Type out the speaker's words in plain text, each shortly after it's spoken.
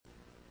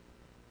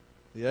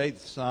the 8th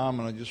Psalm,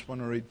 and I just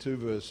want to read two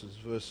verses,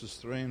 verses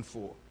 3 and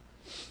 4.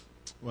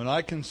 When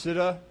I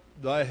consider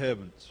thy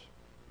heavens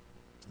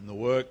and the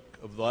work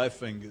of thy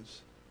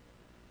fingers,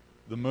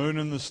 the moon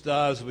and the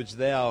stars which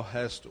thou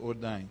hast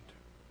ordained,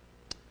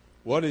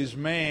 what is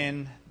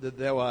man that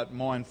thou art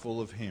mindful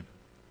of him,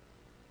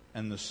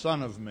 and the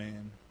Son of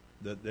Man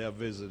that thou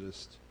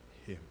visitest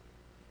him?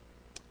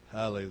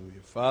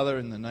 Hallelujah. Father,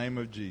 in the name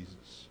of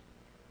Jesus,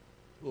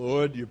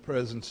 Lord, your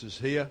presence is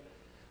here.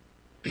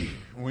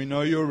 We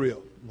know you're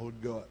real, Lord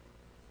God.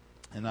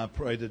 And I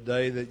pray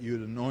today that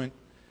you'd anoint,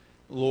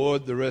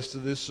 Lord, the rest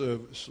of this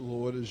service,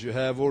 Lord, as you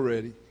have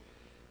already.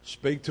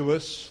 Speak to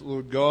us,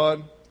 Lord God.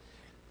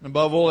 And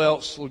above all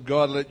else, Lord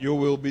God, let your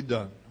will be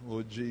done.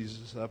 Lord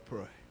Jesus, I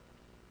pray.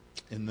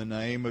 In the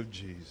name of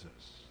Jesus.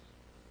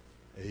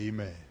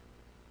 Amen.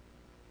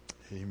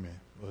 Amen.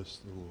 Bless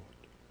the Lord.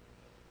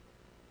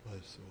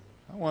 Bless the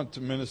Lord. I want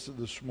to minister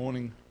this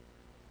morning.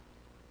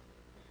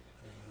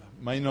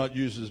 May not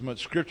use as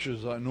much scripture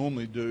as I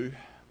normally do,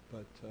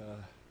 but I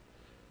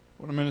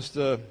want to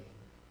minister, I'm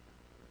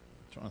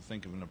trying to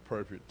think of an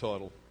appropriate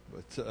title,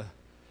 but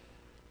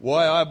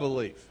why I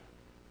believe.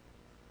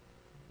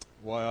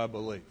 Why I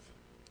believe.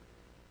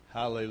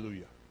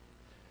 Hallelujah.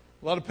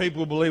 A lot of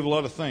people believe a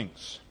lot of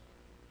things.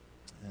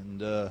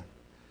 And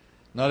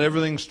not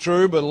everything's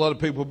true, but a lot of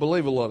people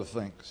believe a lot of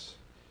things.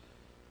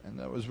 And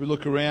as we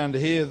look around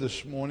here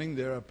this morning,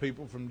 there are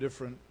people from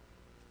different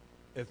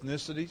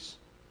ethnicities.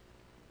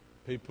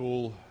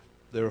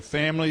 There are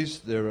families,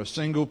 there are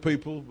single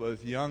people,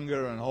 both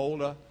younger and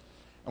older.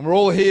 And we're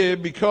all here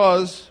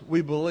because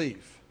we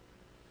believe.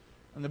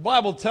 And the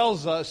Bible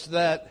tells us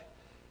that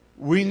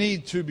we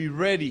need to be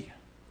ready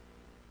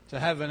to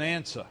have an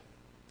answer.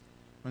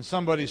 When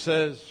somebody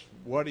says,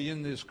 what are you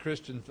in this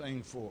Christian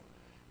thing for?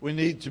 We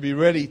need to be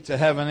ready to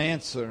have an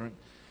answer. And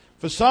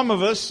for some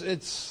of us,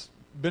 it's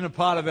been a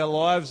part of our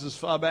lives as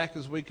far back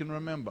as we can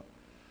remember.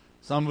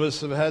 Some of us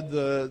have had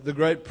the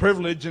great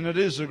privilege, and it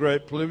is a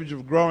great privilege,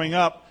 of growing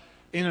up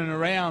in and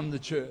around the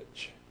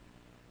church.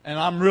 And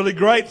I'm really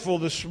grateful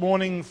this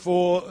morning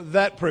for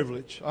that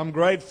privilege. I'm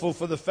grateful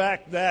for the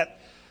fact that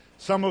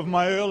some of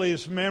my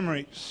earliest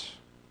memories,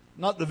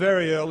 not the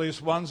very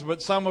earliest ones,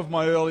 but some of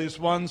my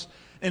earliest ones,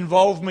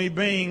 involve me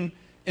being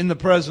in the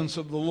presence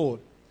of the Lord.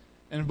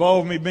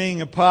 Involve me being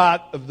a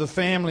part of the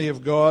family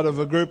of God, of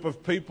a group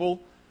of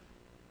people.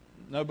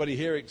 Nobody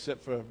here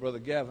except for Brother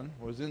Gavin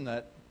was in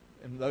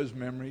those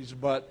memories.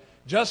 But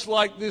just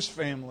like this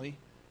family,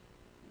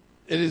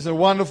 it is a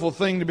wonderful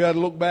thing to be able to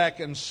look back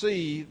and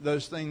see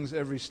those things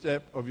every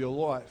step of your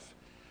life.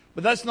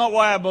 But that's not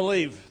why I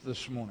believe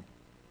this morning.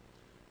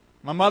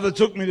 My mother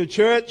took me to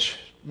church.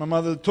 My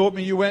mother taught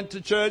me you went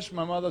to church.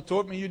 My mother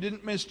taught me you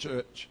didn't miss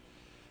church.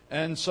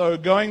 And so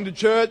going to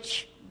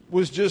church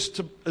was just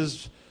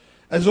as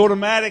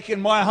automatic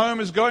in my home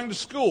as going to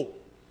school.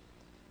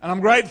 And I'm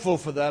grateful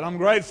for that. I'm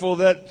grateful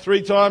that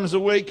 3 times a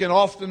week and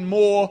often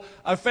more,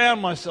 I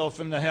found myself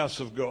in the house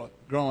of God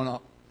growing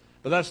up.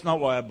 But that's not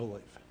why I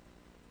believe.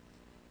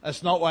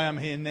 That's not why I'm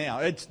here now.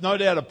 It's no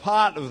doubt a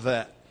part of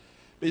that.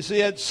 But you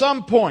see, at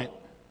some point,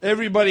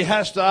 everybody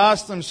has to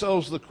ask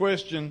themselves the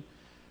question,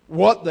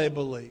 what they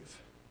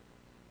believe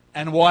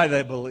and why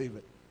they believe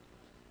it.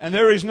 And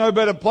there is no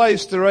better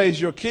place to raise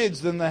your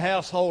kids than the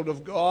household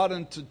of God,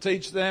 and to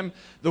teach them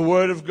the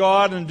Word of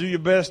God and do your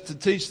best to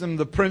teach them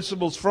the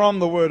principles from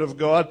the Word of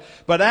God.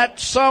 But at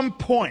some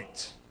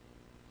point,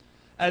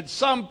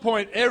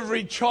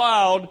 every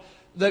child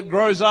that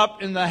grows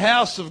up in the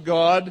house of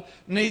God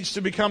needs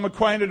to become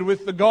acquainted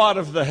with the God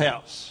of the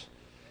house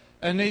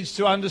and needs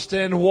to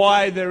understand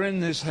why they're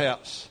in this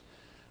house.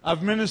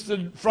 I've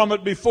ministered from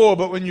it before,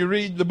 but when you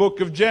read the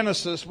book of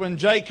Genesis, when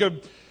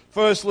Jacob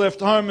first left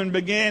home and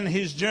began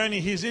his journey,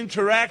 his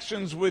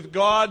interactions with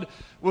God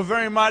were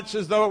very much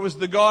as though it was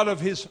the God of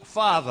his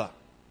father.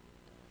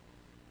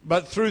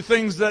 But through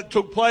things that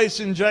took place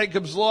in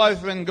Jacob's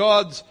life and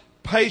God's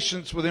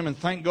patience with him, and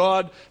thank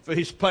God for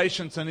his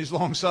patience and his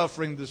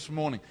long-suffering this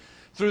morning,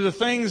 through the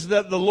things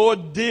that the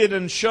Lord did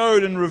and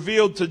showed and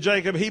revealed to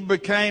Jacob, he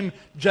became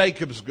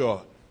Jacob's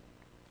God,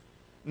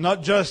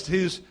 not just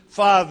his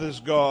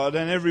father's God.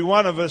 And every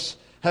one of us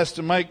has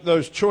to make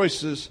those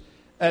choices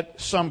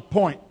at some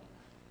point.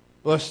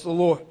 Bless the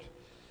Lord.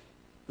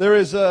 There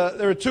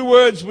are 2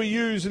 words we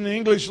use in the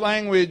English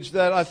language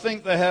that I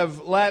think they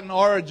have Latin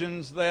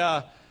origins. They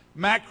are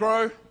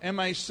macro,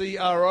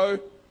 M-A-C-R-O,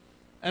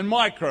 and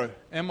micro,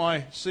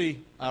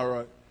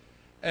 M-I-C-R-O.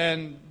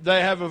 And they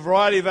have a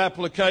variety of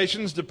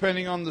applications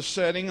depending on the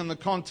setting and the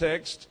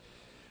context.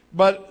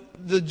 But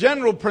the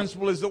general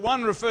principle is that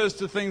one refers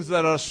to things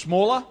that are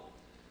smaller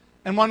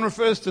and one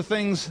refers to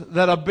things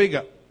that are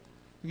bigger.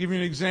 I'll give you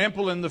an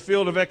example in the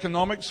field of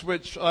economics,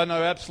 which I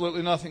know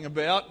absolutely nothing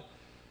about.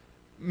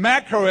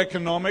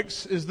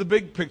 Macroeconomics is the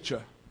big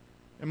picture.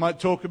 It might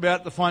talk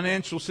about the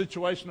financial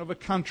situation of a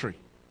country.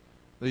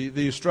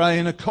 The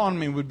Australian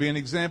economy would be an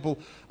example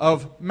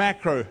of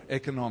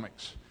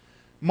macroeconomics.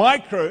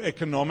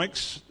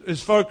 Microeconomics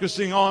is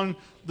focusing on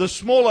the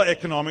smaller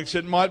economics.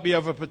 It might be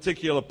of a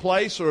particular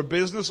place or a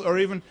business or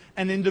even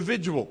an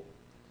individual.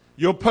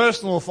 Your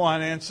personal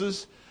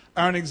finances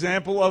are an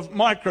example of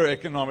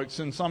microeconomics,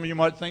 and some of you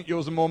might think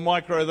yours are more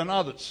micro than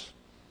others.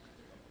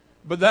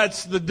 But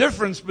that's the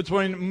difference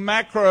between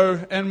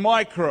macro and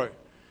micro.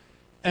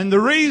 And the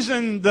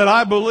reason that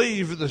I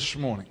believe this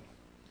morning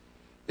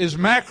is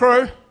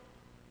macro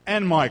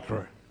and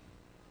micro.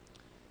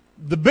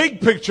 The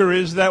big picture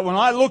is that when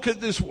I look at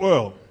this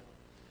world,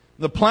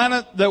 the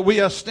planet that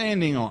we are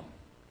standing on,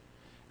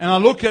 and I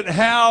look at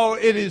how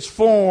it is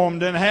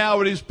formed and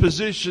how it is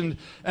positioned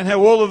and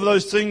how all of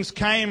those things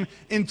came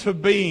into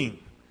being,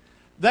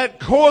 that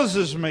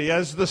causes me,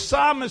 as the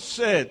psalmist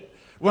said,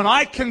 when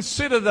I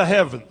consider the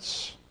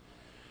heavens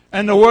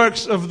and the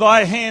works of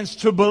thy hands,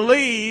 to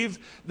believe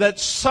that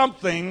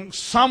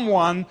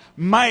someone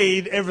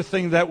made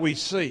everything that we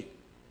see.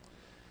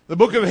 The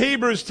book of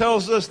Hebrews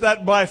tells us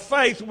that by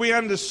faith we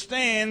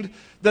understand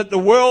that the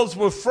worlds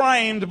were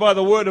framed by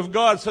the word of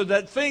God, so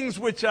that things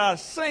which are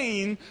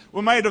seen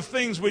were made of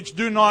things which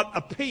do not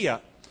appear.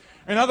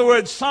 In other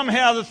words,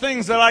 somehow the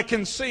things that I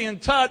can see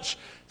and touch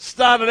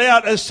started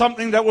out as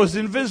something that was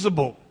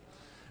invisible.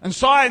 And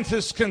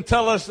scientists can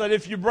tell us that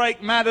if you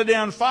break matter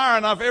down far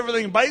enough,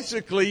 everything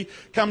basically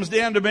comes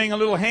down to being a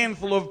little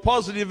handful of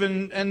positive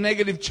and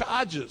negative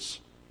charges.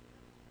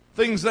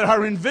 Things that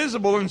are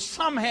invisible, and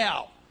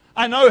somehow,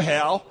 I know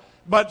how,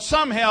 but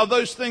somehow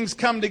those things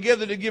come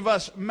together to give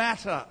us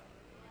matter.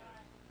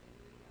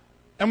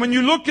 And when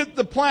you look at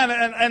the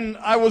planet, and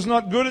I was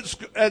not good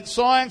at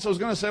science. I was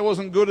going to say I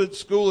wasn't good at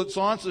school at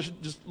science. I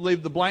should just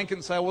leave the blanket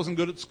and say I wasn't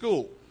good at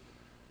school.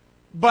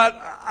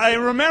 But I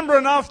remember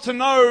enough to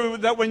know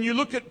that when you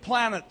look at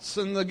planets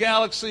and the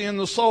galaxy and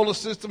the solar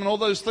system and all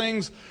those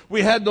things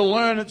we had to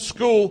learn at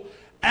school,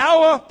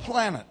 our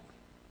planet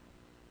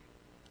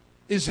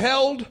is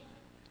held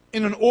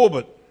in an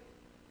orbit.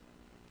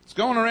 It's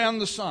going around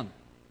the sun.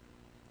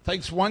 It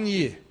takes 1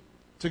 year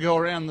to go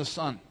around the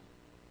sun.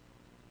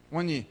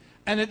 1 year.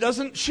 And it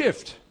doesn't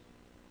shift.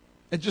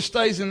 It just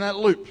stays in that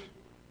loop.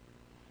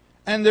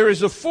 And there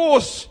is a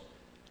force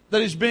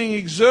that is being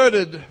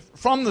exerted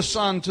from the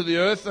sun to the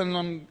earth, and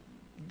I'm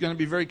going to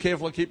be very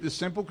careful to keep this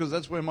simple because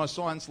that's where my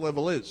science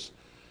level is.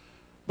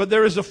 But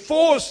there is a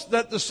force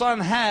that the sun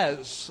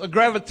has, a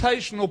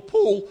gravitational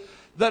pull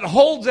that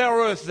holds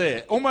our earth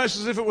there, almost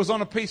as if it was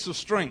on a piece of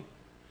string.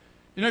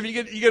 You know, if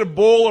you get a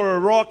ball or a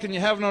rock and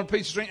you have it on a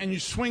piece of string and you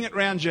swing it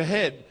around your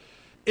head,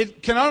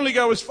 it can only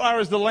go as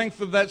far as the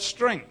length of that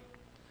string.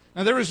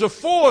 Now there is a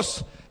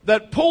force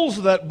that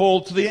pulls that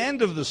ball to the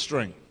end of the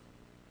string.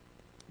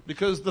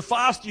 Because the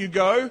faster you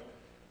go,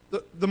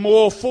 the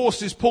more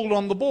force is pulled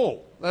on the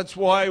ball. That's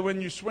why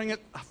when you swing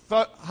it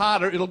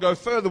harder, it'll go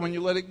further when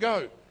you let it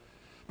go.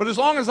 But as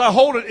long as I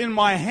hold it in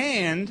my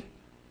hand,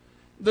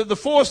 the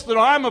force that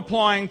I'm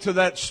applying to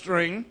that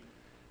string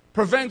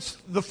prevents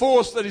the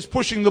force that is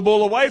pushing the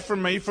ball away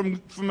from me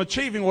from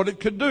achieving what it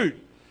could do.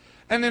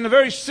 And in a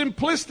very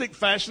simplistic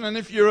fashion, and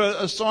if you're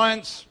a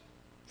science,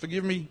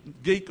 forgive me,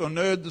 geek or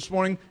nerd this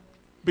morning,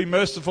 be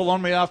merciful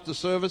on me after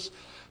service,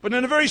 but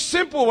in a very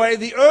simple way,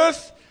 the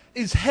earth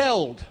is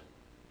held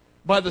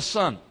by the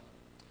sun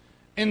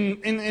in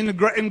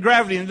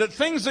gravity. And the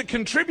things that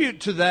contribute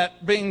to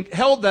that being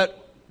held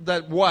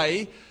that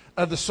way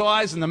are the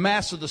size and the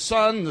mass of the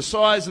sun, the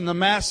size and the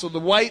mass of the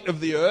weight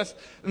of the earth,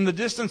 and the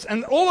distance.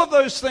 And all of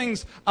those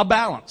things are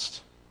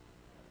balanced.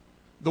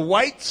 The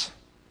weights,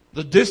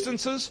 the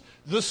distances,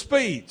 the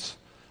speeds.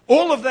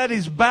 All of that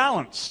is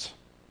balanced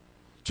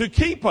to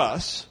keep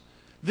us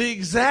the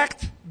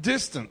exact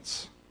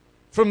distance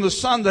from the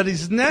sun that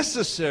is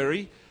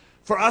necessary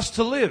for us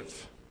to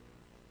live.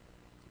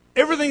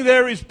 Everything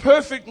there is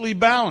perfectly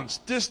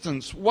balanced.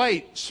 Distance,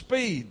 weight,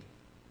 speed.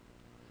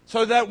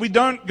 So that we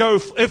don't go,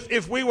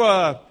 if we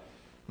were,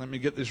 let me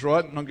get this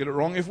right and not get it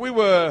wrong, if we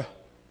were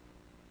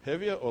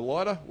heavier or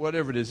lighter,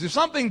 whatever it is, if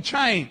something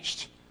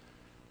changed,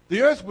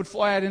 the earth would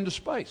fly out into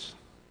space.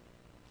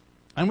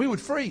 And we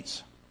would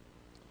freeze.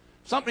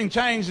 If something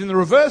changed in the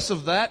reverse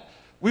of that,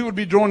 we would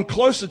be drawn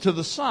closer to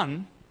the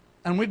sun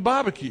and we'd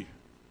barbecue.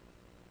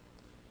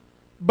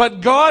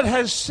 But God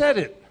has set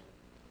it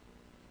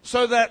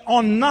so that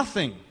on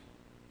nothing,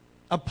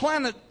 a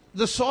planet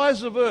the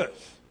size of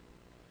Earth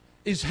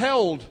is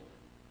held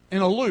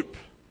in a loop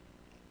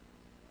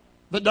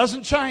that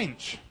doesn't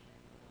change,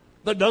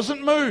 that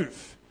doesn't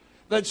move,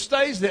 that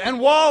stays there. And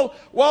while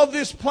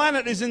this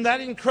planet is in that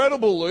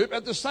incredible loop,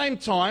 at the same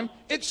time,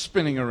 it's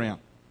spinning around.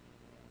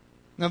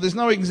 Now, there's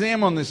no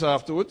exam on this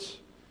afterwards.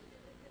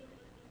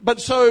 But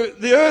so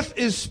the Earth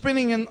is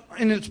spinning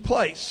in its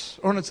place,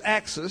 or on its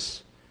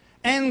axis,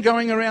 and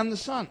going around the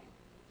sun.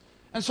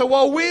 And so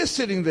while we're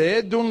sitting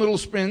there doing little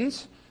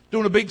spins,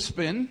 doing a big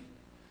spin,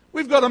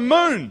 we've got a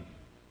moon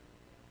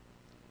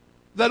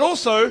that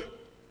also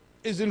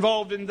is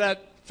involved in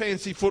that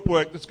fancy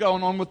footwork that's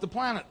going on with the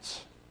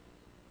planets,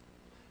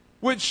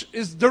 which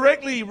is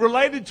directly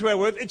related to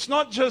our Earth. It's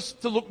not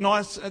just to look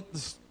nice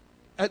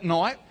at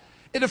night.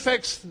 It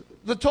affects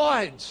the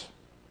tides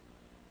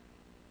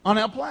on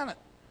our planet.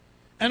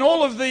 And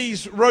all of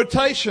these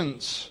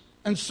rotations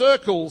and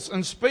circles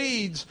and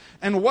speeds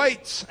and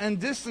weights and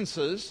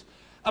distances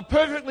are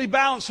perfectly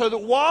balanced so that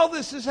while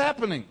this is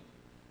happening,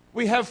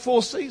 we have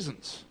 4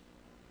 seasons,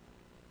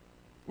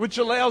 which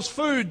allows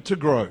food to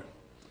grow,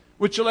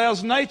 which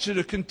allows nature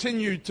to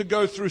continue to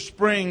go through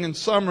spring and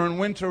summer and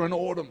winter and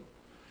autumn,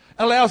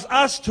 allows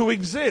us to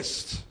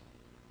exist.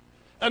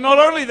 And not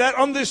only that,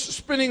 on this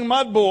spinning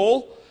mud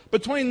ball,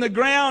 between the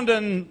ground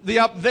and the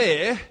up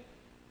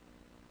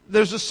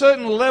there's a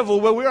certain level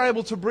where we're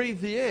able to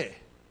breathe the air.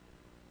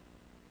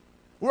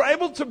 We're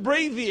able to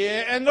breathe the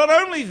air, and not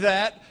only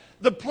that,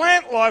 the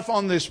plant life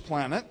on this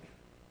planet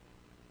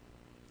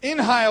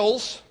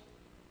inhales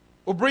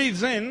or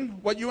breathes in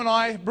what you and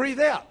I breathe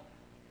out.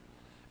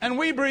 And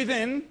we breathe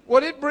in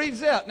what it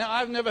breathes out. Now,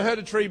 I've never heard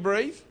a tree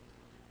breathe,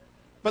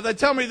 but they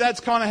tell me that's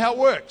kind of how it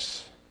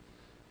works.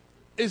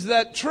 Is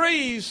that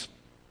trees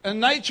and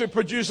nature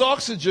produce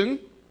oxygen,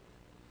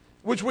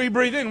 which we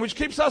breathe in, which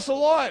keeps us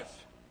alive.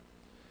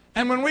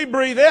 And when we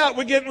breathe out,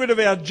 we're getting rid of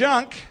our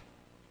junk,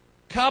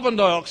 carbon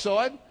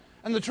dioxide,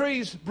 and the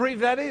trees breathe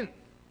that in.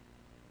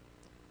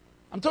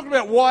 I'm talking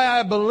about why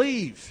I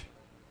believe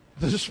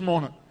this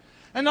morning.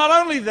 And not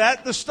only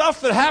that, the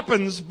stuff that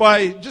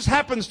just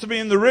happens to be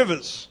in the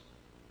rivers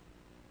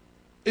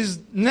is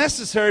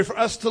necessary for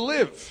us to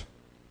live.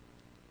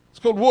 It's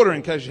called water,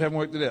 in case you haven't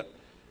worked it out.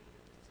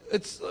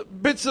 It's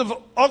bits of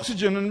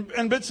oxygen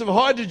and bits of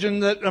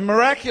hydrogen that are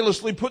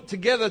miraculously put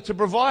together to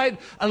provide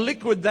a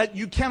liquid that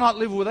you cannot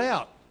live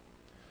without.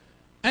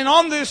 And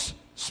on this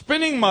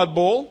spinning mud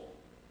ball,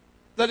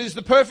 that is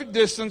the perfect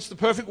distance, the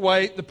perfect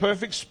weight, the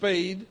perfect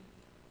speed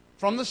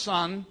from the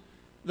sun,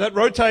 that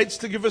rotates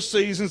to give us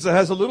seasons, that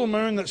has a little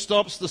moon that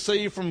stops the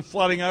sea from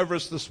flooding over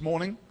us this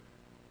morning,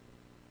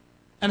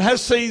 and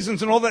has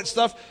seasons and all that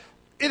stuff.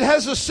 It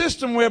has a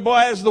system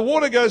whereby as the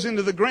water goes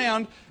into the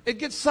ground, it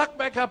gets sucked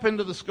back up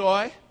into the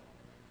sky,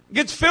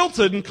 gets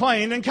filtered and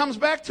cleaned, and comes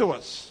back to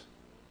us.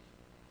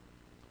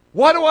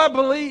 Why do I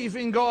believe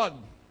in God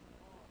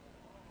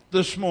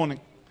this morning?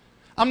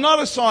 I'm not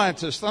a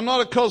scientist. I'm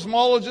not a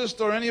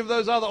cosmologist or any of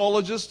those other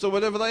ologists or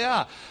whatever they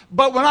are.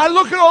 But when I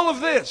look at all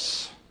of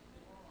this,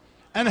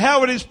 and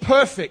how it is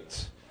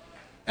perfect,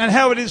 and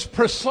how it is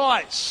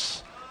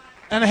precise,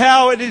 and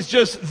how it is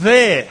just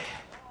there,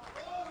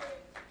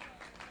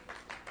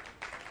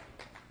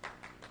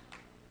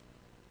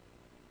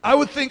 I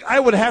would think I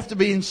would have to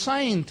be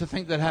insane to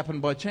think that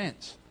happened by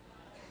chance.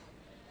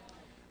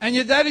 And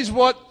yet that is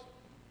what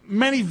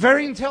many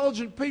very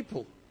intelligent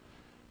people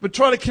would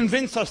try to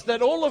convince us,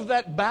 that all of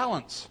that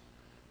balance,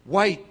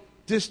 weight,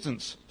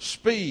 distance,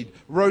 speed,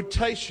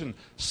 rotation,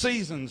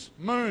 seasons,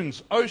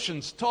 moons,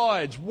 oceans,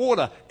 tides,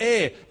 water,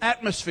 air,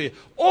 atmosphere,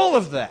 all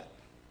of that.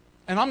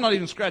 And I'm not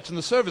even scratching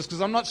the surface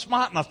because I'm not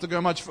smart enough to go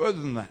much further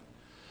than that.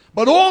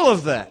 But all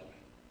of that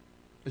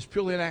is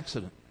purely an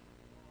accident.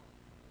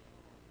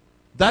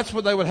 That's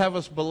what they would have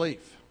us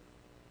believe.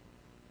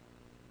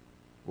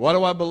 What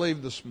do I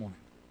believe this morning?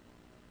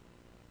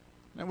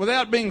 Now,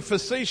 without being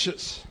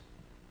facetious,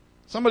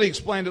 somebody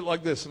explained it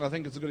like this, and I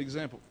think it's a good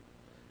example.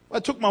 I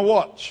took my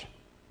watch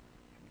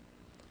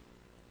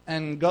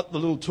and got the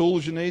little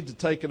tools you need to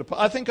take it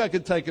apart. I think I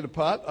could take it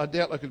apart. I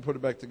doubt I could put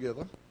it back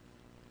together.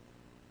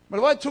 But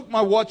if I took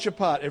my watch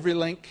apart, every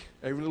link,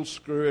 every little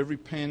screw, every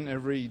pin,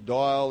 every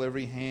dial,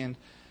 every hand,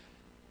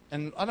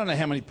 and I don't know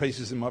how many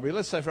pieces there might be.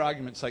 Let's say for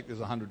argument's sake there's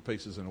 100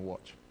 pieces in a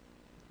watch.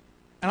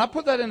 And I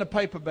put that in a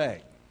paper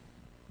bag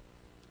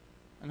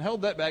and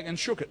held that bag and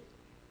shook it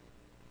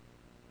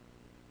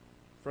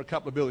for a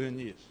couple of billion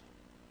years.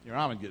 Your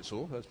arm would get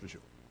sore, that's for sure.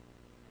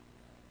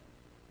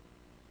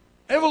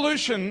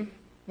 Evolution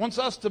wants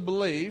us to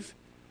believe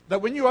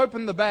that when you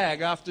open the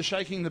bag after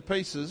shaking the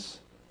pieces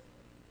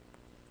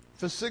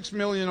for 6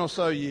 million or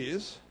so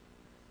years,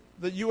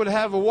 that you would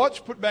have a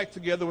watch put back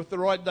together with the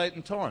right date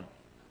and time.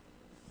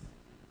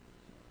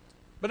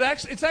 But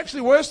it's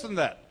actually worse than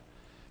that.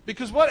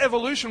 Because what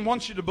evolution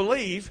wants you to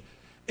believe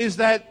is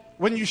that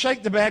when you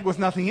shake the bag with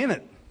nothing in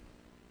it,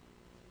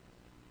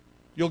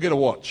 you'll get a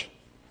watch.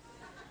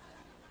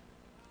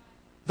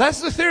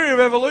 That's the theory of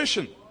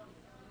evolution.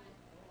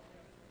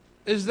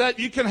 Is that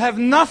you can have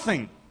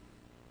nothing.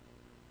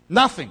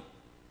 Nothing.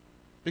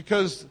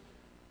 Because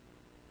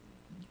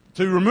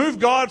to remove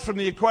God from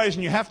the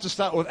equation, you have to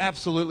start with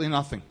absolutely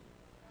nothing.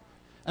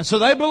 And so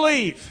they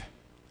believe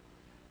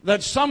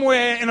that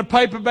somewhere in a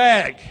paper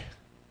bag,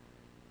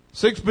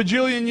 6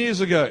 bajillion years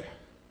ago,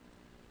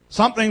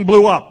 something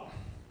blew up.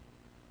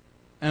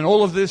 And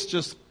all of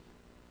this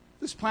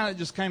planet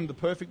just came the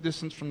perfect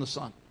distance from the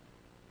sun.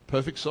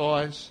 Perfect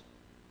size,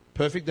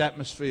 perfect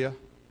atmosphere,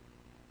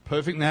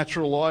 perfect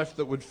natural life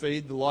that would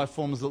feed the life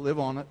forms that live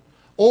on it.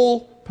 All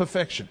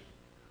perfection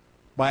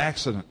by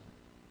accident.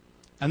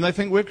 And they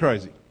think we're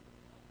crazy.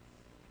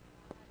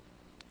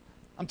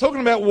 I'm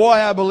talking about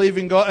why I believe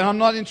in God, and I'm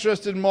not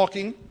interested in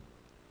mocking,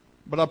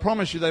 but I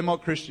promise you they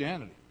mock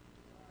Christianity.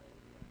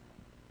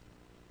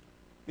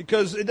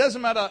 Because it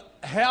doesn't matter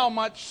how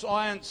much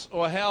science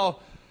or how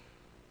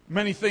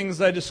many things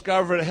they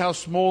discover, how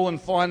small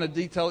and fine a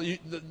detail,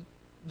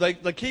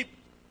 they keep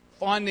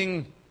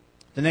finding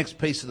the next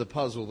piece of the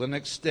puzzle, the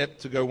next step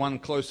to go one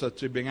closer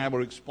to being able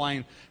to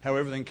explain how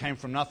everything came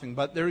from nothing.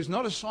 But there is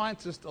not a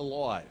scientist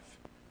alive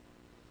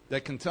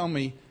that can tell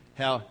me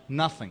how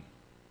nothing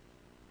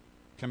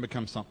can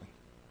become something.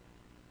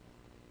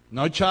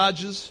 No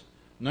charges,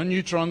 no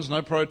neutrons,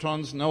 no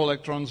protons, no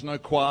electrons, no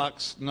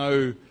quarks,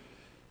 no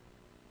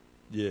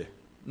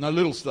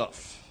little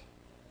stuff.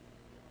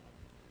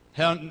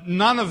 How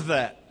none of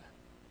that.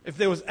 If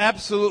there was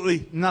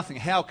absolutely nothing,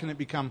 how can it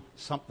become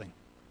something?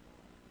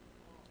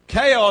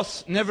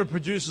 Chaos never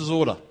produces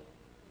order.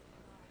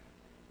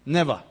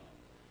 Never.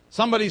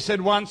 Somebody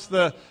said once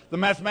the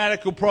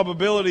mathematical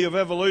probability of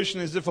evolution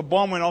is if a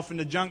bomb went off in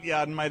the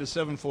junkyard and made a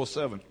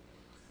 747.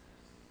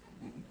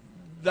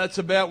 That's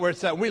about where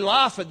it's at. We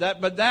laugh at that,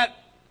 but that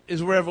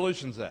is where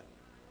evolution's at.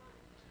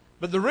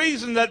 But the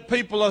reason that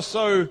people are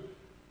so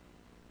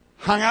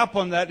hung up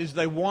on that is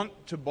they want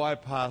to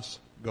bypass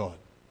God.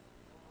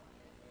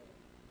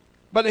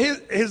 But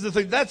here's the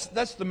thing, that's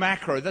the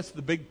macro, that's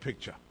the big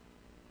picture.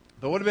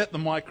 But what about the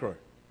micro?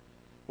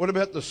 What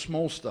about the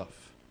small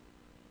stuff?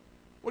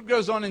 What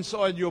goes on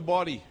inside your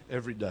body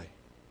every day?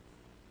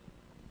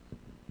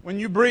 When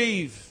you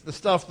breathe, the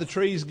stuff the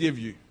trees give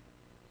you,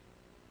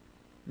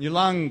 your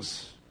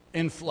lungs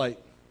inflate,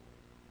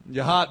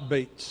 your heart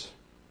beats,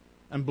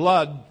 and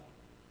blood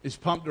is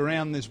pumped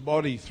around this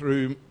body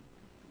through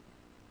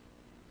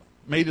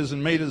meters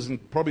and meters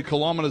and probably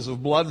kilometers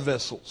of blood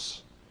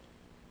vessels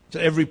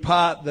to every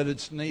part that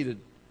it's needed,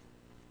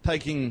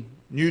 taking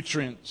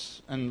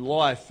nutrients and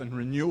life and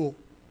renewal.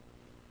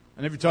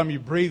 And every time you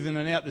breathe in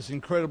and out, this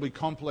incredibly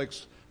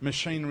complex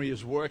machinery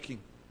is working.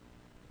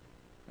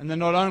 And then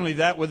not only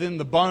that, within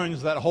the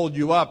bones that hold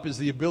you up is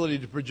the ability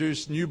to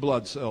produce new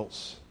blood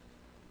cells.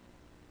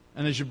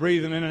 And as you're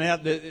breathing in and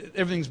out,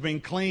 everything's being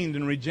cleaned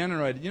and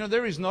regenerated. You know,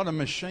 there is not a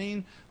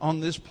machine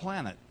on this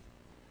planet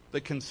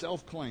that can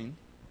self-clean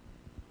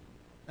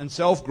and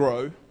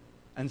self-grow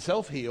and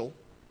self-heal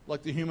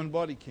like the human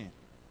body can.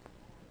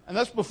 And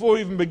that's before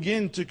we even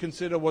begin to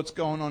consider what's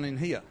going on in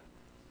here.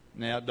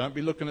 Now, don't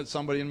be looking at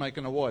somebody and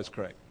making a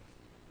wisecrack,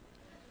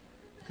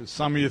 because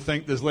some of you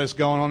think there's less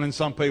going on in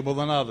some people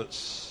than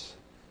others.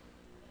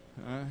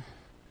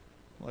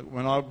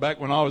 Like back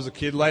when I was a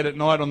kid, late at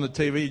night on the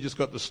TV, you just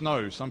got the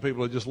snow. Some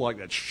people are just like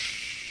that.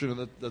 Shh,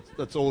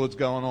 that's all that's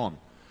going on.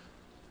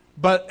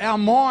 But our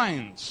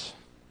minds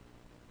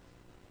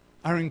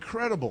are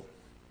incredible.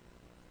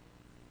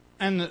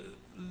 And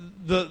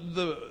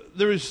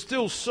there is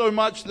still so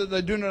much that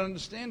they do not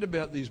understand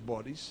about these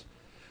bodies.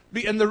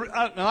 And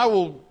I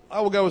will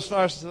go as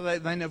far as to say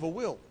they never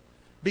will.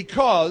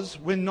 Because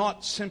we're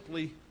not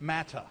simply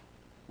matter.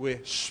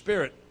 We're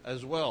spirit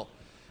as well.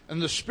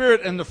 And the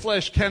spirit and the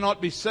flesh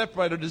cannot be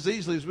separated as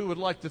easily as we would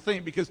like to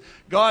think, because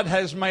God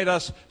has made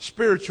us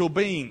spiritual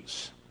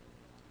beings.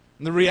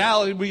 And the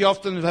reality, we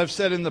often have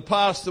said in the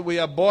past that we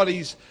are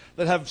bodies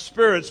that have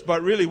spirits,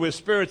 but really we're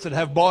spirits that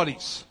have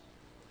bodies.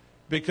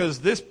 Because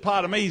this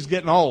part of me is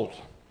getting old.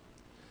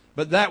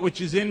 But that which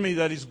is in me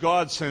that is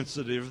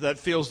God-sensitive, that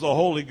feels the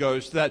Holy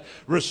Ghost, that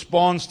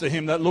responds to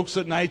Him, that looks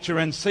at nature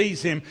and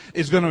sees Him,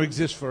 is going to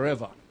exist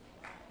forever.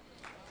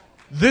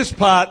 This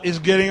part is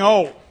getting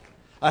old.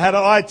 I had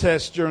an eye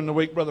test during the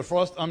week, Brother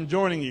Frost. I'm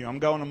joining you. I'm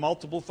going to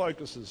multiple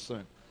focuses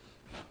soon.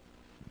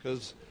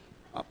 Because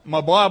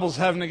my Bible's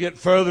having to get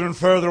further and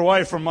further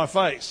away from my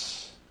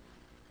face.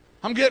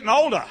 I'm getting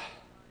older.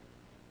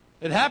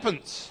 It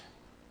happens.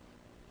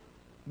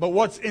 But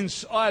what's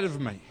inside of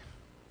me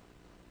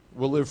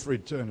will live for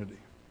eternity.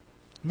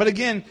 But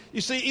again,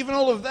 you see, even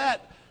all of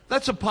that,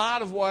 that's a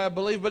part of why I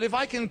believe. But if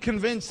I can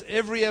convince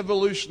every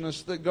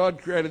evolutionist that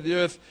God created the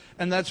earth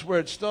and that's where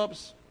it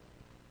stops,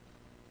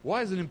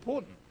 why is it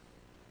important?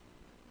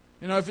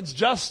 You know, if it's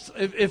just,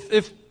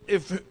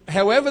 if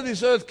however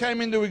this earth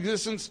came into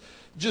existence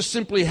just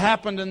simply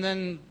happened and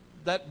then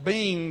that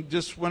being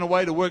just went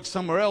away to work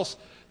somewhere else,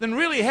 then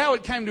really how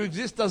it came to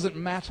exist doesn't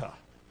matter.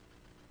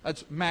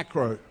 That's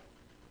macro.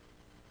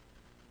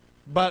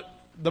 But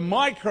the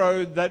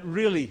micro that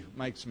really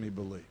makes me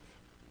believe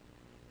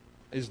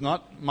is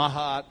not my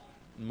heart,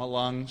 my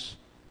lungs,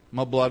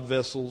 my blood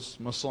vessels,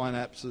 my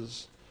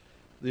synapses,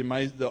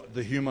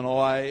 the human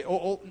eye.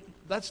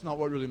 That's not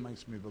what really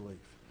makes me believe.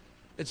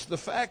 It's the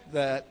fact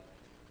that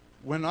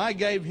when I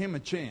gave Him a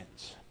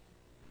chance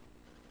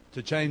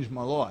to change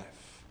my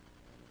life,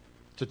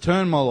 to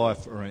turn my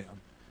life around,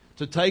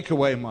 to take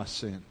away my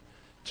sin,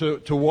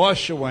 to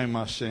wash away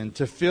my sin,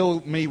 to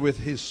fill me with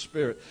His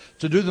Spirit,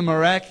 to do the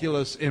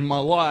miraculous in my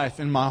life,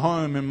 in my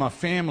home, in my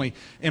family,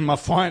 in my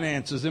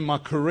finances, in my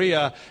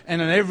career,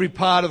 and in every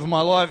part of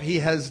my life, He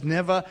has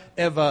never,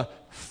 ever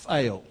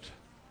failed.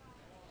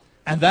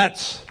 And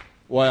that's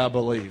why I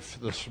believe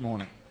this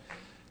morning.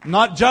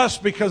 Not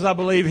just because I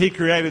believe He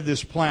created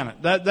this planet.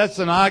 That's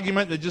an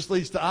argument that just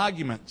leads to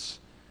arguments.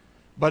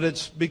 But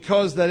it's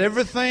because that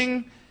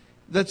everything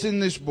that's in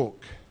this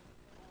book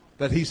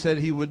that He said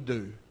He would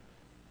do,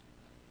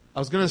 I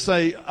was going to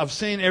say, I've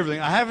seen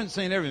everything. I haven't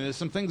seen everything. There's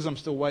some things I'm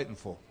still waiting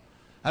for.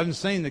 I haven't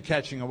seen the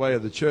catching away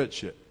of the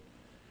church yet.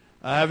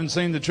 I haven't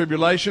seen the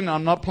tribulation.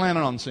 I'm not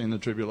planning on seeing the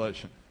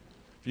tribulation.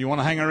 If you want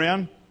to hang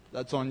around,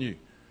 that's on you.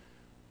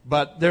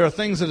 But there are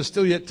things that are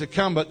still yet to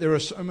come, but there are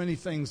so many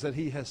things that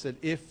he has said,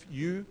 if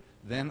you,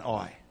 then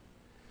I.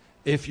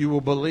 If you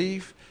will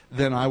believe,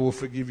 then I will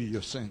forgive you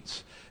your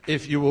sins.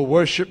 If you will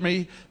worship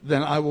me,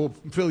 then I will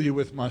fill you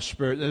with my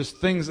Spirit. There's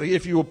things that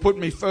if you will put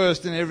me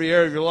first in every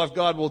area of your life,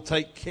 God will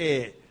take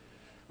care.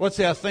 What's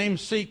our theme?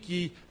 Seek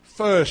ye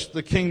first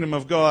the kingdom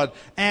of God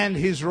and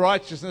his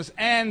righteousness,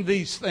 and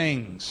these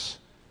things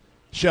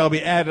shall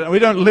be added. We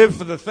don't live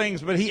for the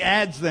things, but he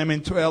adds them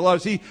into our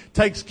lives. He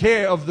takes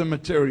care of the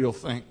material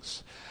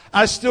things.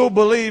 I still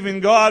believe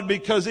in God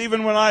because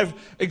even when I've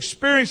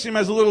experienced him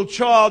as a little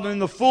child and in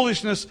the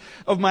foolishness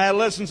of my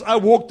adolescence, I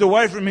walked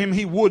away from him.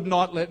 He would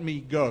not let me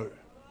go.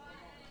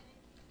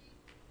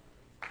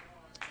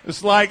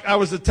 It's like I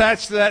was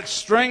attached to that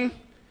string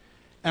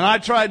and I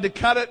tried to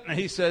cut it and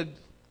he said,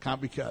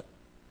 can't be cut.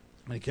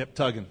 And he kept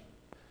tugging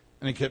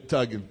and he kept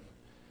tugging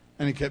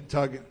and he kept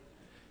tugging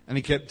and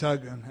he kept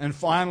tugging. And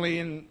finally,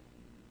 in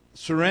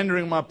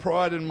surrendering my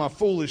pride and my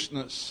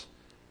foolishness,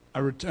 I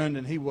returned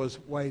and he was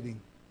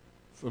waiting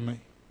for me.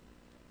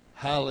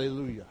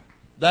 Hallelujah.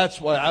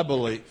 That's why I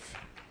believe.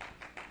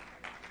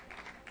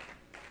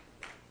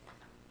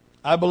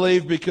 I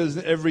believe because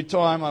every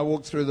time I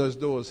walk through those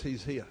doors,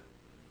 he's here.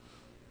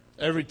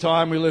 Every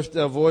time we lift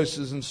our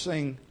voices and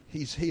sing,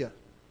 he's here.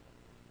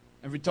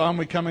 Every time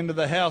we come into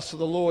the house of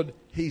the Lord,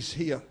 he's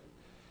here.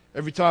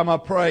 Every time I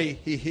pray,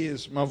 he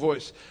hears my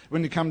voice.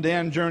 When you come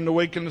down during the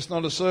week and it's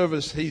not a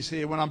service, he's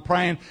here. When I'm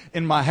praying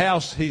in my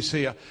house, he's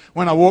here.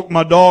 When I walk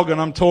my dog and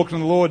I'm talking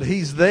to the Lord,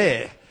 he's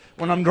there.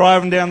 When I'm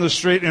driving down the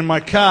street in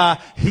my car,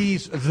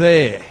 he's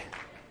there.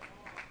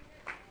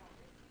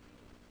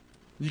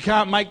 You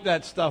can't make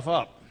that stuff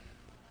up.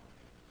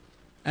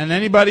 And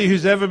anybody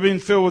who's ever been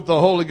filled with the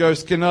Holy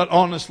Ghost cannot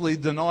honestly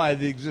deny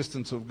the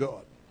existence of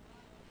God.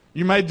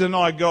 You may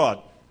deny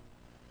God,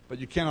 but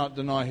you cannot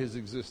deny his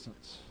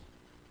existence.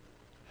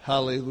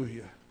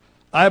 Hallelujah.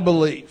 I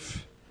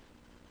believe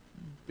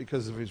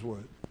because of his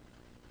word.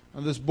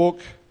 And this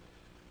book,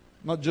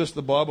 not just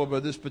the Bible,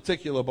 but this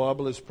particular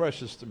Bible is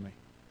precious to me.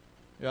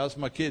 You ask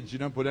my kids, you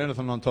don't put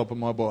anything on top of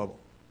my Bible.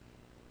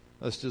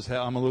 That's just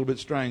how I'm a little bit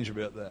strange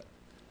about that.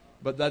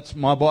 But that's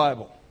my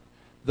Bible.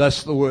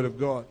 That's the Word of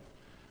God.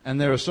 And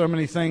there are so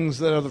many things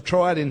that I've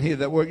tried in here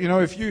that work. You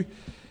know, if you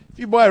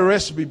buy a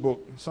recipe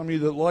book, some of you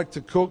that like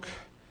to cook,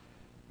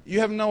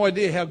 you have no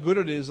idea how good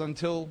it is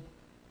until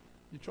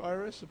you try a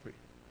recipe.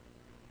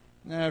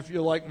 Now, if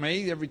you're like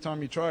me, every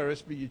time you try a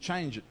recipe, you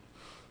change it.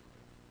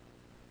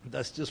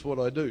 That's just what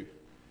I do.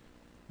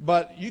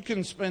 But you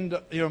can spend,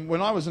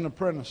 when I was an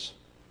apprentice,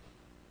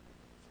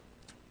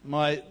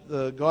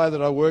 the guy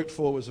that I worked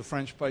for was a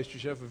French pastry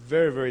chef, a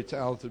very, very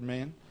talented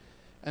man.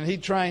 And he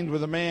trained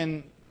with a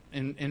man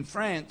in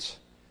France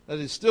that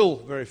is still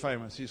very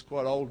famous. He's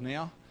quite old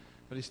now,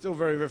 but he's still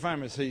very, very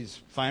famous. He's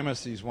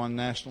famous. He's won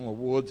national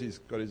awards. He's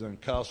got his own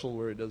castle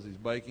where he does his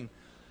baking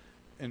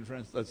in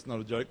France. That's not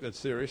a joke. That's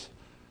serious.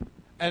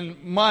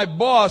 And my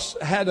boss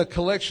had a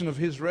collection of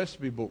his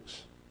recipe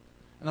books.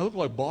 And they looked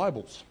like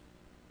Bibles.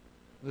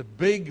 The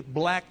big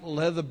black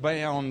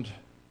leather-bound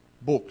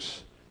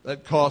books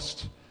that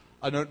cost,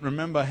 I don't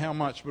remember how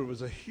much, but it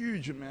was a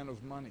huge amount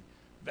of money.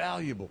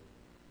 Valuable.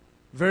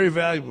 Very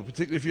valuable,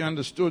 particularly if you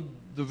understood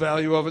the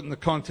value of it in the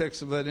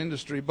context of that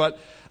industry. But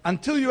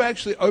until you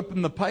actually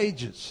open the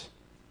pages,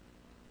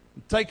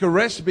 take a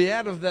recipe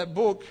out of that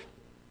book,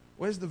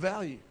 where's the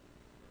value?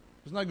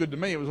 It was no good to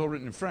me. It was all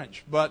written in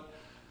French. But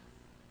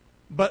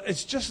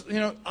it's just,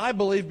 I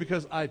believe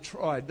because I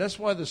tried. That's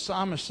why the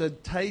psalmist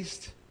said,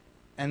 taste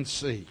and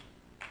see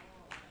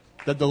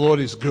that the Lord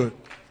is good.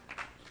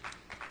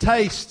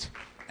 Taste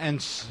and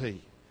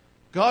see.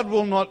 God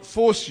will not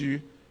force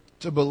you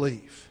to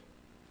believe.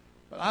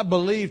 But I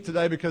believe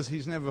today because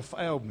he's never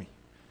failed me.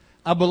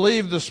 I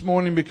believe this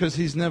morning because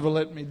he's never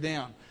let me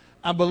down.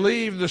 I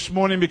believe this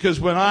morning because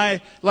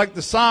like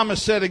the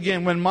psalmist said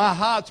again, when my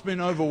heart's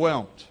been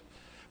overwhelmed,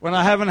 when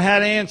I haven't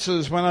had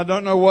answers, when I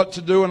don't know what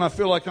to do and I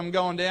feel like I'm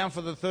going down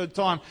for the third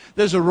time,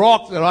 there's a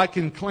rock that I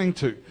can cling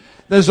to.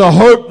 There's a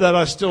hope that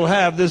I still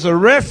have. There's a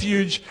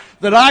refuge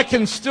that I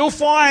can still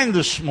find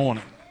this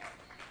morning.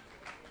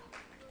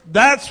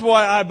 That's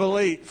why I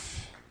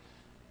believe.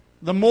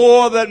 The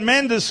more that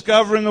men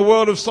discover in the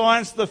world of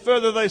science, the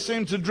further they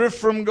seem to drift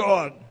from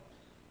God.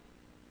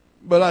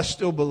 But I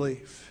still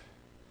believe.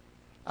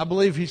 I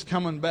believe he's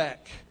coming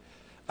back.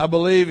 I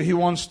believe he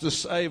wants to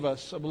save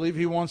us. I believe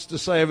he wants to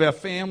save our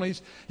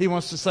families. He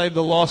wants to save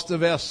the lost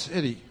of our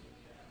city.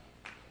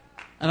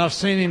 And I've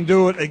seen him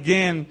do it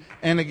again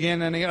and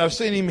again and again. I've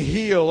seen him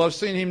heal. I've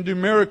seen him do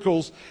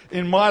miracles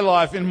in my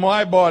life, in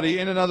my body,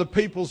 and in other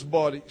people's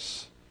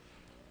bodies.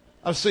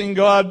 I've seen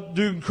God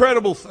do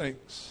incredible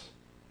things.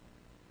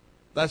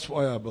 That's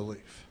why I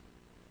believe.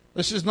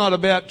 This is not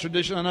about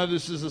tradition. I know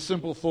this is a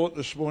simple thought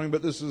this morning,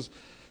 but this is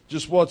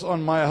just what's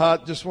on my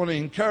heart. Just want to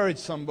encourage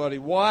somebody.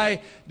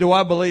 Why do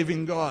I believe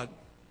in God?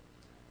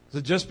 Is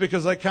it just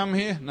because I come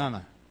here?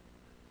 No.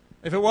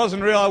 If it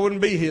wasn't real, I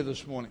wouldn't be here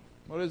this morning.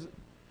 What is it?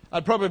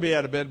 I'd probably be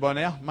out of bed by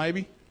now,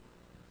 maybe.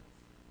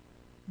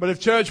 But if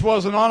church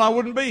wasn't on, I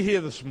wouldn't be here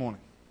this morning.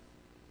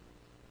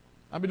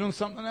 I'd be doing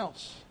something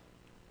else.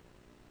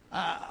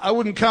 I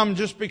wouldn't come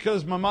just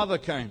because my mother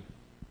came.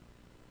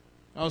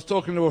 I was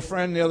talking to a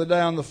friend the other day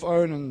on the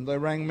phone, and they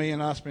rang me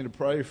and asked me to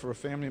pray for a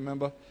family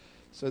member.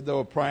 Said they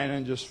were praying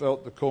and just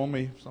felt to call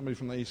me, somebody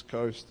from the East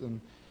Coast.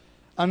 And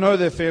I know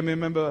their family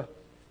member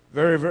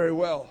very, very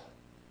well.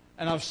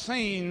 And I've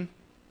seen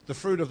the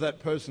fruit of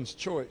that person's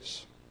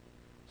choice.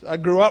 So I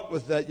grew up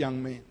with that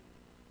young man.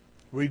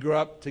 We grew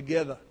up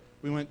together.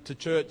 We went to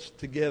church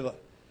together.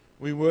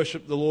 We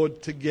worshiped the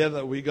Lord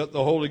together. We got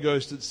the Holy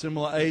Ghost at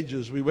similar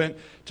ages. We went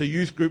to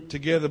youth group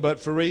together,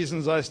 but for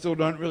reasons I still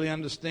don't really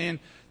understand,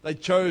 they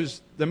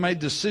made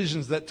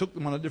decisions that took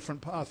them on a different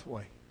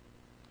pathway.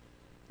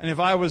 And if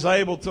I was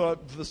able to,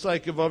 for the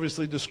sake of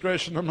obviously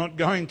discretion, I'm not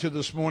going to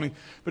this morning,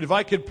 but if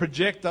I could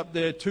project up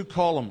there 2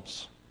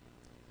 columns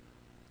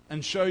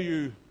and show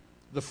you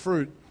the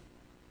fruit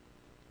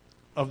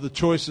of the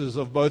choices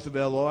of both of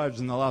our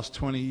lives in the last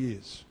 20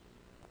 years.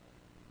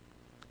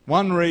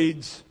 One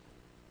reads,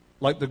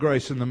 like the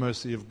grace and the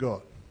mercy of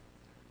God.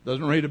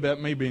 Doesn't read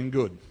about me being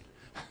good.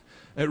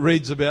 It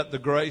reads about the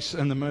grace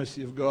and the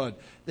mercy of God.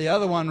 The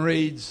other one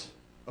reads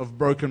of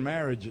broken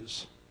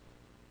marriages,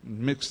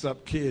 mixed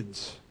up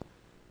kids,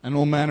 and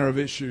all manner of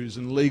issues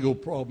and legal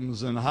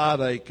problems and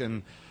heartache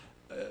and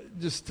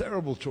just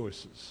terrible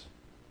choices.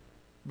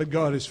 But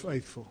God is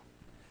faithful.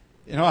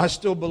 You know, I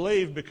still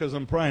believe because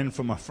I'm praying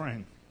for my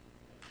friend.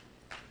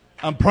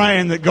 I'm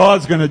praying that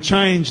God's going to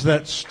change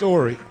that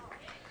story.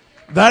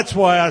 That's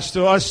why I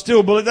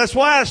still believe. That's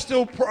why I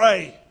still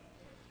pray.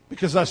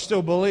 Because I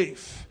still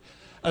believe.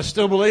 I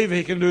still believe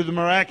He can do the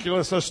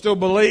miraculous. I still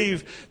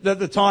believe that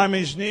the time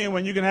is near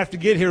when you're going to have to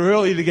get here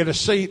early to get a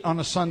seat on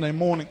a Sunday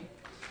morning.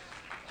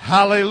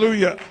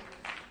 Hallelujah.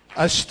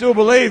 I still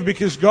believe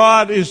because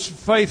God is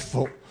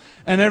faithful.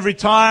 And every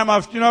time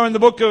in the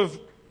book of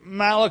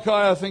Malachi,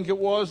 I think it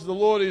was, the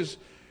Lord is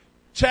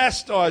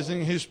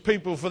chastising His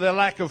people for their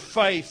lack of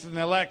faith and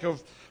their lack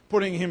of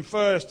putting Him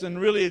first.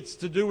 And really it's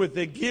to do with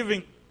their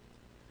giving.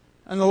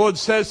 And the Lord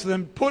says to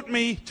them, put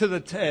me to the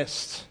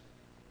test.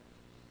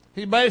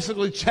 He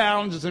basically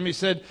challenges them. He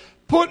said,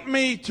 put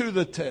me to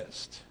the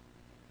test.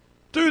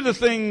 Do the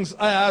things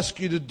I ask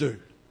you to do.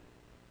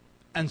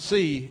 And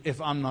see if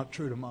I'm not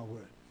true to my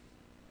word.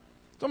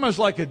 It's almost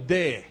like a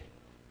dare.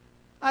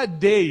 I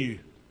dare you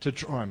to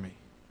try me.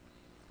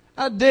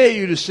 I dare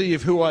you to see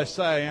if who I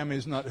say I am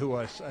is not who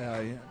I say I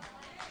am.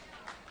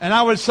 And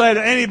I would say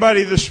to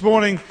anybody this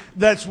morning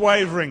that's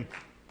wavering,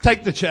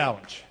 take the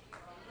challenge.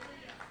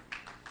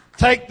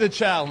 Take the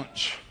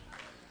challenge.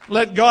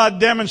 Let God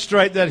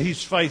demonstrate that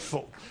He's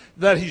faithful,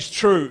 that He's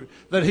true,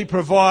 that He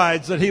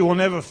provides, that He will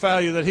never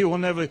fail you, that He will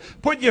never...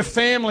 Put your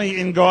family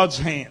in God's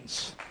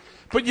hands.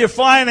 Put your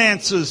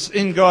finances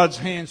in God's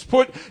hands.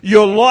 Put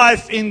your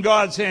life in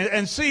God's hands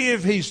and see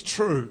if He's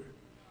true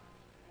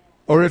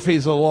or if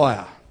He's a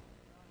liar.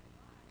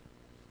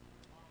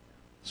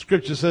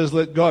 Scripture says,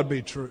 let God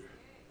be true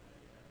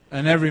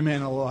and every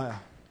man a liar.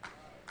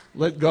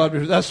 Let God be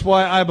true. That's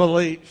why I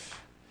believe.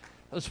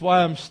 That's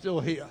why I'm still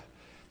here.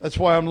 That's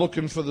why I'm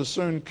looking for the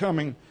soon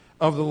coming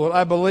of the Lord.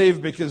 I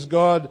believe because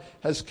God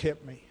has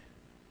kept me.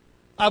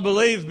 I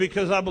believe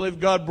because I believe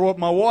God brought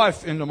my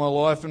wife into my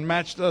life and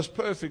matched us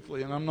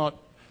perfectly. And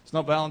it's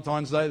not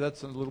Valentine's Day,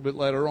 that's a little bit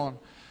later on.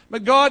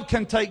 But God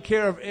can take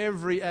care of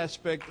every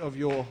aspect of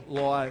your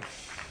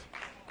life.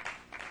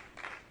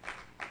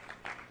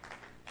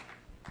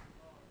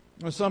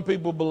 Now, some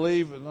people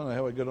believe, I don't know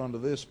how I got onto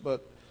this,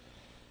 but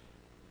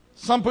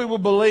some people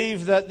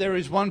believe that there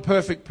is one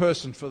perfect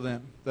person for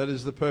them. That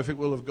is the perfect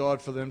will of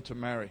God for them to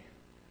marry.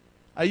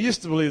 I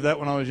used to believe that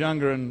when I was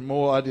younger and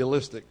more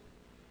idealistic.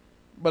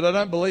 But I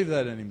don't believe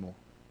that anymore.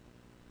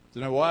 Do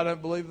you know why I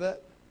don't believe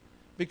that?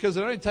 Because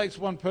it only takes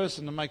one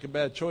person to make a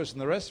bad choice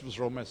and the rest of us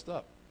are all messed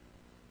up.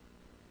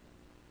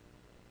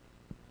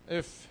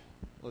 I'm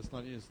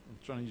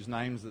trying to use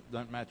names that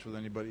don't match with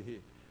anybody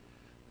here.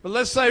 But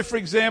let's say, for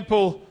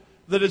example,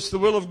 that it's the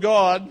will of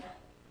God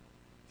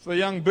for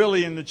young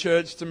Billy in the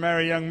church to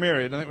marry young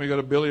Mary. I don't think we've got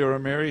a Billy or a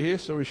Mary here,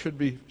 so we should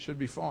be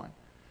fine.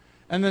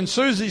 And then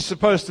Susie's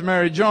supposed to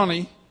marry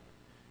Johnny,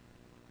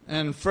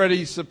 and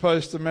Freddie's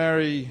supposed to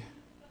marry...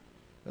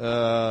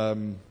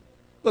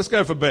 let's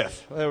go for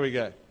Beth. There we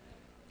go.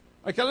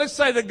 Okay, let's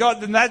say that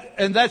God,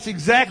 and that's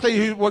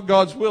exactly what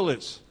God's will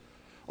is.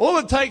 All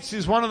it takes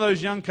is one of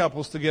those young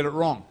couples to get it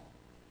wrong.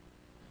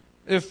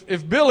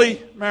 If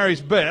Billy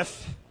marries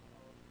Beth,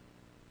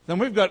 then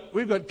we've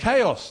got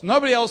chaos.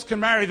 Nobody else can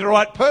marry the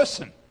right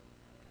person.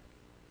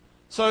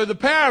 So the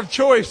power of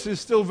choice is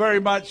still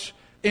very much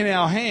in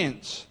our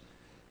hands.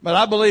 But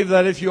I believe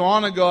that if you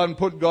honor God and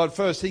put God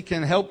first, He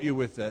can help you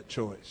with that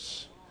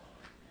choice.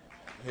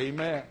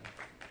 Amen.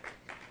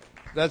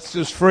 That's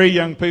just free,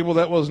 young people.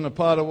 That wasn't a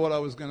part of what I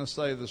was going to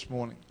say this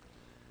morning.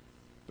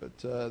 But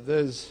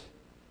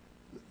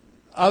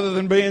other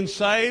than being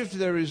saved,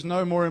 there is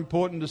no more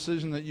important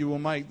decision that you will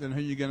make than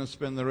who you're going to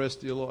spend the rest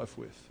of your life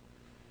with.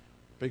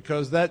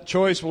 Because that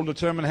choice will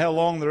determine how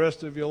long the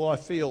rest of your life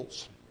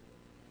feels.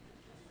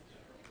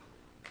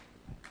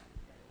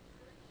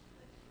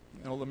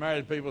 And all the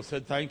married people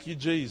said, thank you,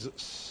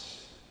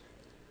 Jesus.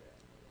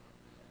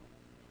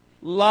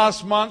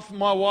 Last month,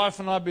 my wife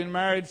and I have been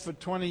married for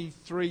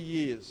 23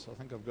 years. I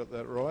think I've got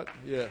that right.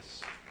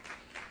 Yes.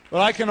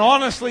 But I can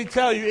honestly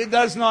tell you, it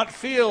does not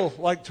feel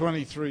like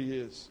 23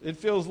 years. It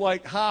feels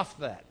like half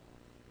that.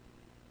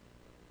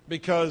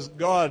 Because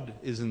God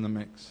is in the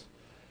mix.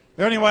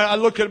 Anyway, I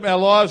look at our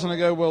lives and I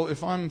go, well,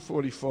 if I'm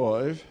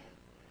 45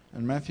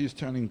 and Matthew's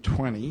turning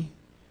 20,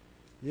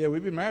 yeah,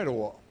 we've been married a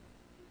while.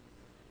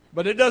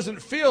 But it doesn't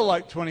feel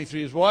like 23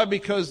 years. Why?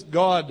 Because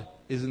God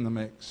is in the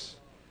mix.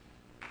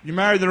 You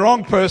marry the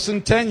wrong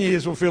person, 10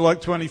 years will feel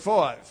like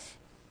 25.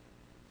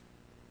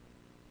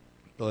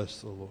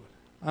 Bless the Lord.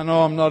 I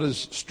know I'm not as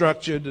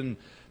structured and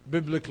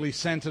biblically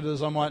centered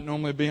as I might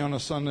normally be on a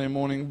Sunday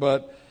morning,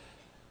 but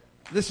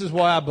this is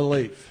why I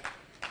believe.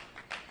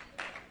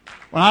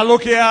 When I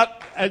look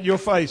out at your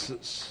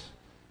faces,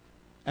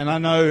 and I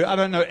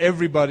don't know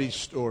everybody's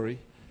story,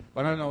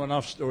 but I don't know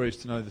enough stories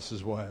to know this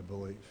is why I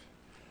believe.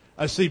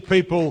 I see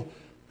people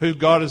who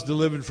God has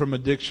delivered from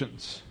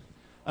addictions.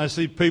 I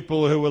see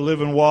people who were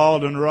living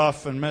wild and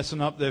rough and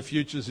messing up their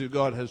futures who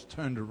God has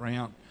turned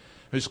around,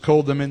 who's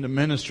called them into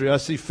ministry. I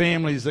see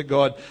families that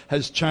God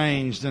has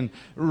changed and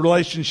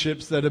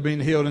relationships that have been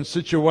healed and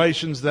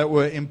situations that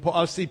were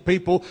I see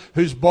people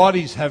whose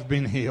bodies have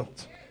been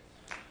healed,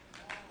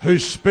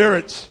 whose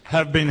spirits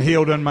have been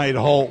healed and made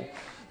whole,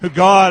 who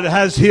God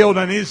has healed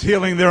and is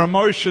healing their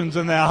emotions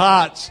and their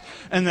hearts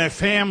and their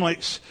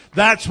families.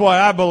 That's why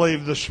I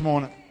believe this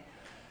morning.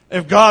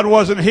 If God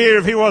wasn't here,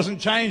 if He wasn't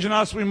changing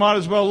us, we might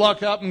as well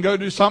lock up and go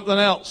do something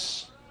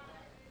else.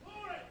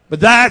 But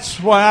that's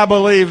why I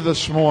believe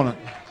this morning.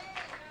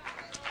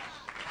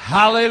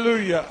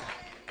 Hallelujah.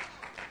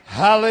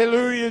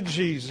 Hallelujah,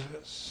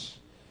 Jesus.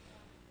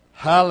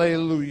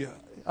 Hallelujah.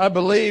 I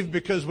believe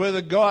because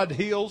whether God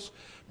heals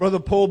Brother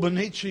Paul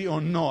Benici or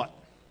not,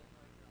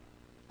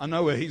 I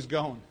know where he's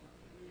going.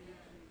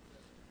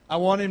 I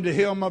want Him to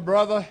heal my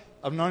brother.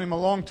 I've known him a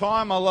long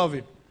time. I love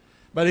him.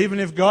 But even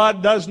if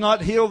God does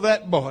not heal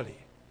that body,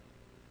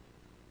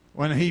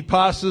 when he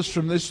passes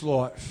from this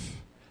life,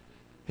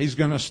 he's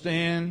going to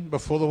stand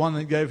before the one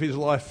that gave his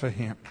life for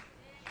him.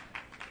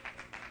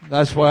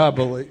 That's why I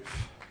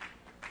believe.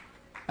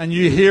 And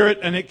you hear it,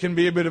 and it can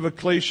be a bit of a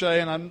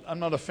cliche, and I'm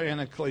not a fan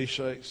of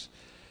cliches.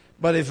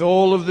 But if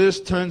all of this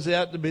turns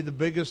out to be the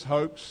biggest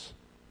hoax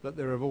that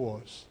there ever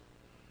was,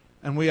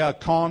 and we are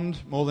conned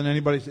more than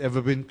anybody's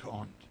ever been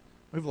conned,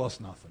 we've lost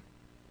nothing.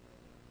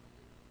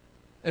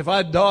 If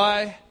I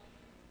die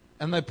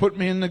and they put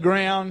me in the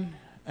ground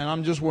and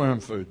I'm just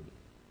worm food,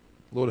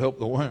 Lord help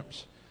the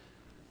worms,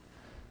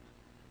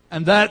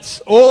 and that's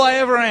all I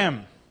ever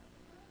am,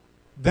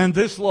 then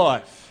this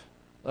life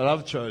that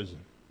I've chosen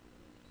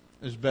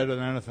is better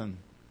than anything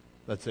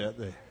that's out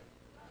there.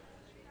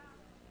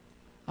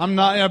 I'm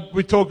not.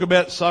 We talk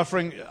about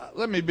suffering.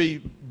 Let me be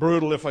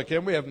brutal if I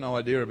can. We have no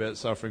idea about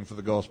suffering for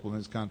the gospel in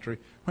this country.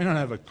 We don't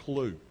have a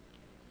clue.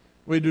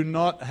 We do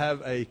not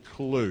have a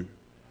clue.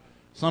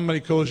 Somebody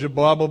calls you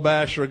Bible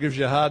bash or gives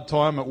you a hard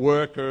time at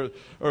work or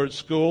at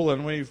school,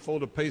 and we fall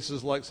to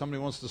pieces like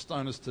somebody wants to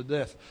stone us to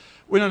death.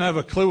 We don't have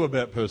a clue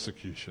about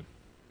persecution.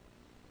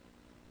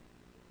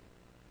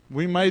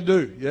 We may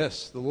do,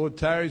 yes, the Lord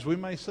tarries, we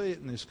may see it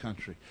in this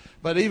country.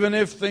 But even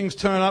if things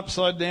turn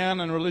upside down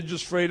and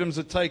religious freedoms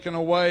are taken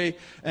away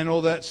and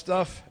all that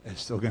stuff,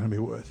 it's still going to be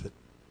worth it.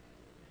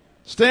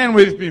 Stand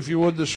with me if you would this